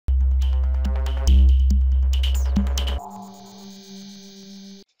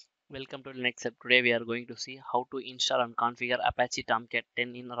Welcome to the next step. Today we are going to see how to install and configure Apache Tomcat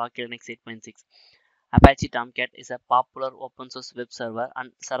 10 in Rocky Linux 8.6. Apache Tomcat is a popular open source web server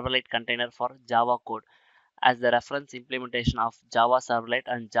and serverless container for Java code. As the reference implementation of Java Servlet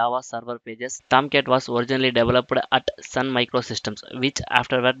and Java Server Pages, Tomcat was originally developed at Sun Microsystems, which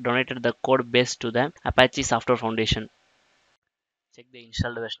afterward donated the code base to the Apache Software Foundation. Check the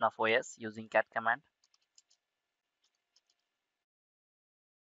installed version of OS using cat command.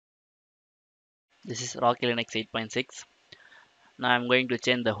 This is Rocky Linux 8.6. Now I'm going to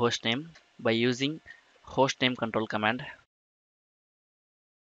change the host name by using hostname control command.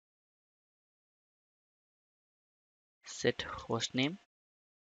 Set hostname.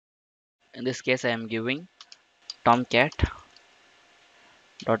 In this case I am giving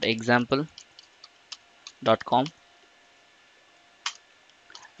tomcat.example.com.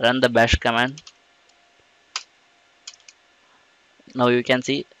 Run the bash command. Now you can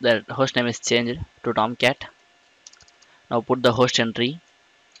see that hostname is changed to Tomcat. Now put the host entry.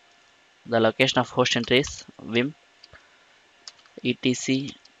 The location of host entry is vim etc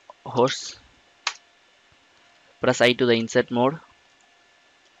hosts. Press I to the insert mode.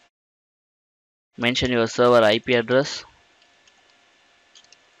 Mention your server IP address.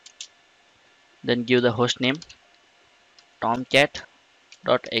 Then give the host name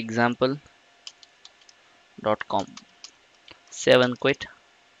tomcat.example.com. Save and quit.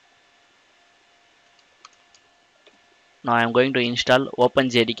 Now I am going to install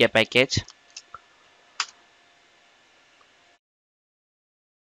OpenJDK package.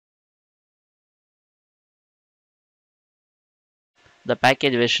 The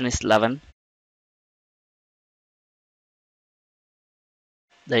package version is 11.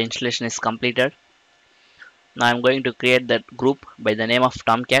 The installation is completed. Now I am going to create that group by the name of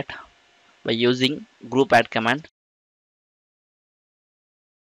Tomcat by using group add command.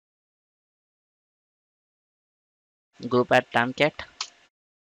 Group add Tomcat.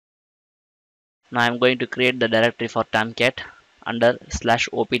 Now I am going to create the directory for Tomcat under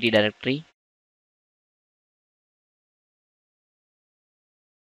 /opt directory.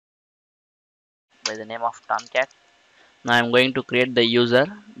 By the name of Tomcat. Now I am going to create the user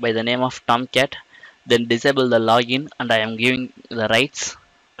by the name of Tomcat. Then disable the login and I am giving the rights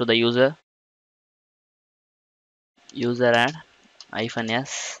to the user. User add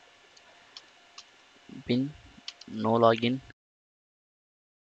 -s bin no login.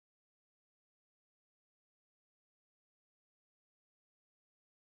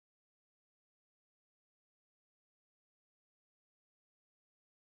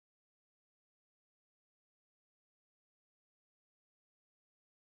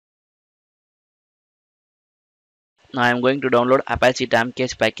 Now I am going to download Apache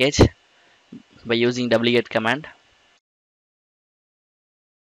Tomcat package by using wget command.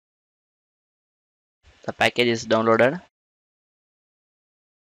 The package is downloaded.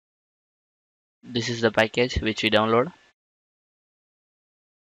 This is the package which we download.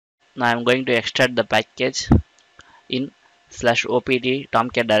 Now I am going to extract the package in /opt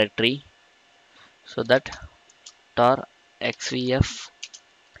tomcat directory, so that tar xvf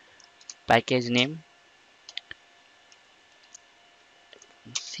package name.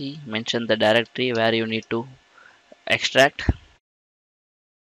 See, mention the directory where you need to extract.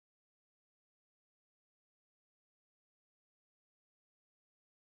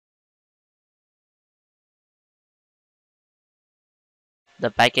 The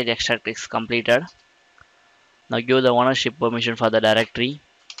package extract is completed. Now give the ownership permission for the directory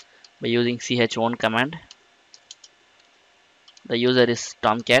by using chown command. The user is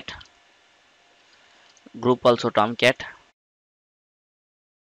Tomcat. Group also Tomcat.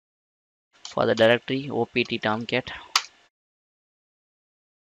 For the directory opt Tomcat.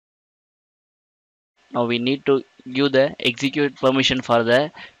 Now we need to give the execute permission for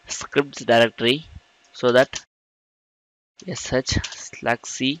the scripts directory, so that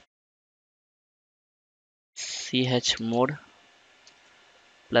sh/c chmod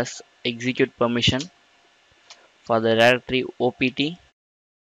plus execute permission for the directory opt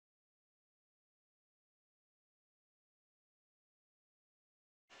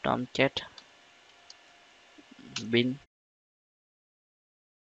tomcat bin.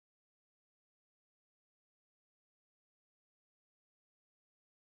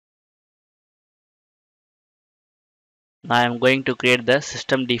 Now I am going to create the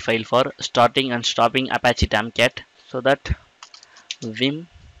systemd file for starting and stopping Apache Tomcat, so that vim/etc.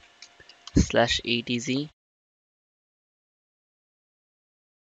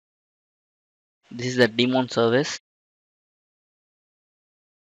 This is the daemon service.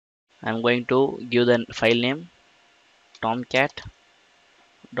 I am going to give the file name tomcat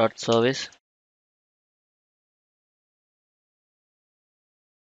dot service.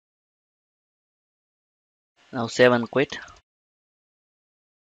 Now save and quit.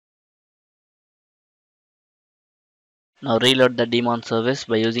 Now reload the daemon service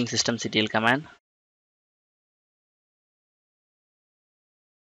by using systemctl command.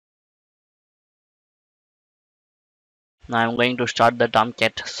 Now I'm going to start the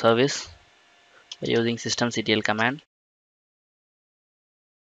Tomcat service by using systemctl command.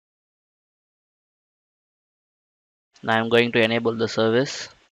 Now I'm going to enable the service.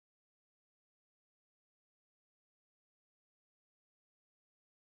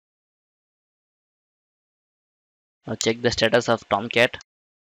 Now check the status of Tomcat.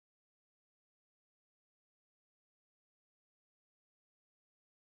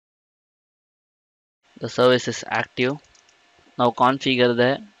 The service is active. Now configure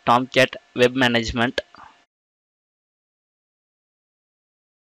the Tomcat web management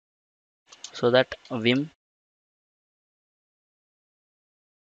so that Vim,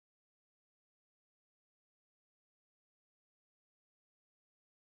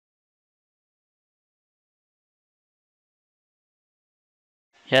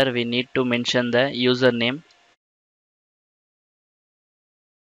 here we need to mention the username.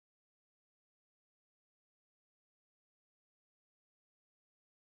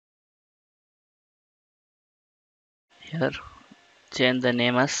 Here change the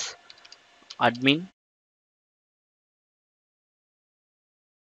name as admin.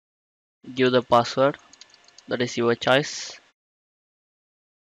 Give the password, that is your choice.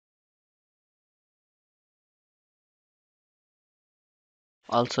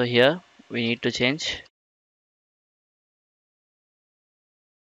 Also here we need to change.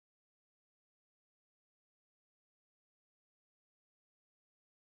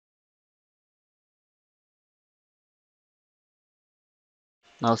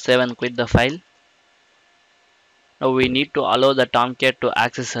 Now save and quit the file. Now we need to allow the Tomcat to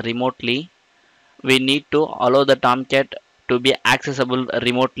access remotely. We need to allow the Tomcat to be accessible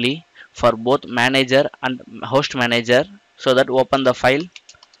remotely for both manager and host manager. So that open the file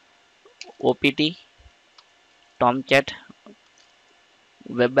opt Tomcat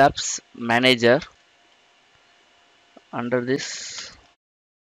web apps manager. Under this,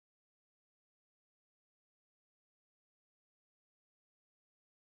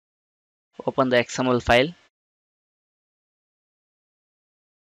 open the XML file.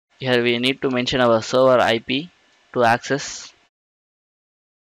 Here we need to mention our server IP to access.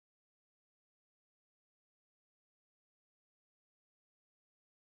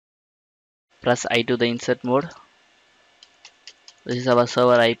 Press I to the insert mode. This is our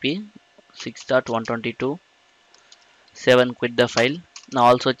server IP 6.122. Save and quit the file. Now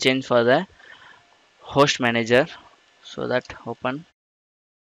also change for the host manager. So that open.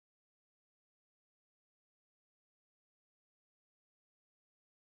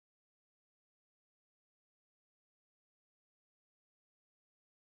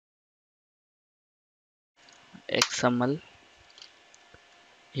 XML.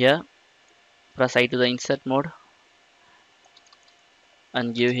 Here press I to the insert mode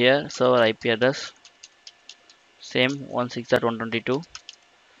and give here server IP address same 16.122.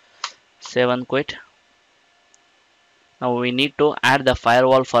 Save and quit. Now we need to add the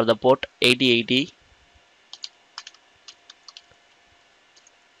firewall for the port 8080.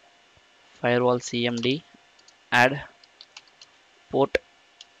 Firewall CMD, add port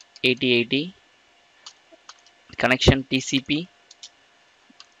 8080, connection TCP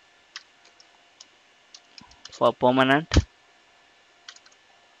for permanent.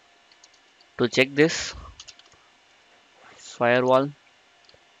 To check this, firewall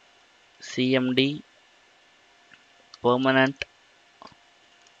CMD permanent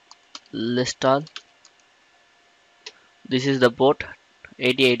list all. This is the port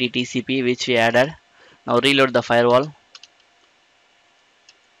 8080 TCP which we added. Now reload the firewall.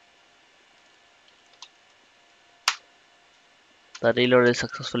 The reload is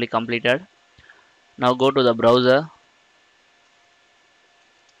successfully completed. Now go to the browser.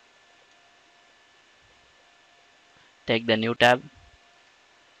 Take the new tab.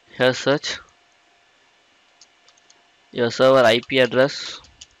 Here search your server IP address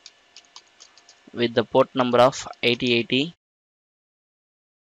with the port number of 8080.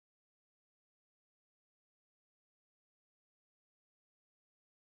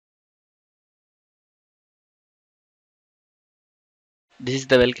 This is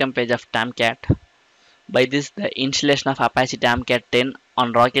the welcome page of Tomcat. By this, the installation of Apache Tomcat 10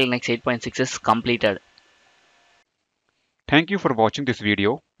 on Rocky Linux 8.6 is completed. Thank you for watching this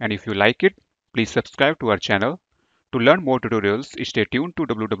video, and if you like it, please subscribe to our channel. To learn more tutorials, stay tuned to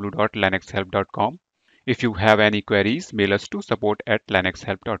www.linuxhelp.com. If you have any queries, mail us to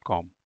support@linuxhelp.com.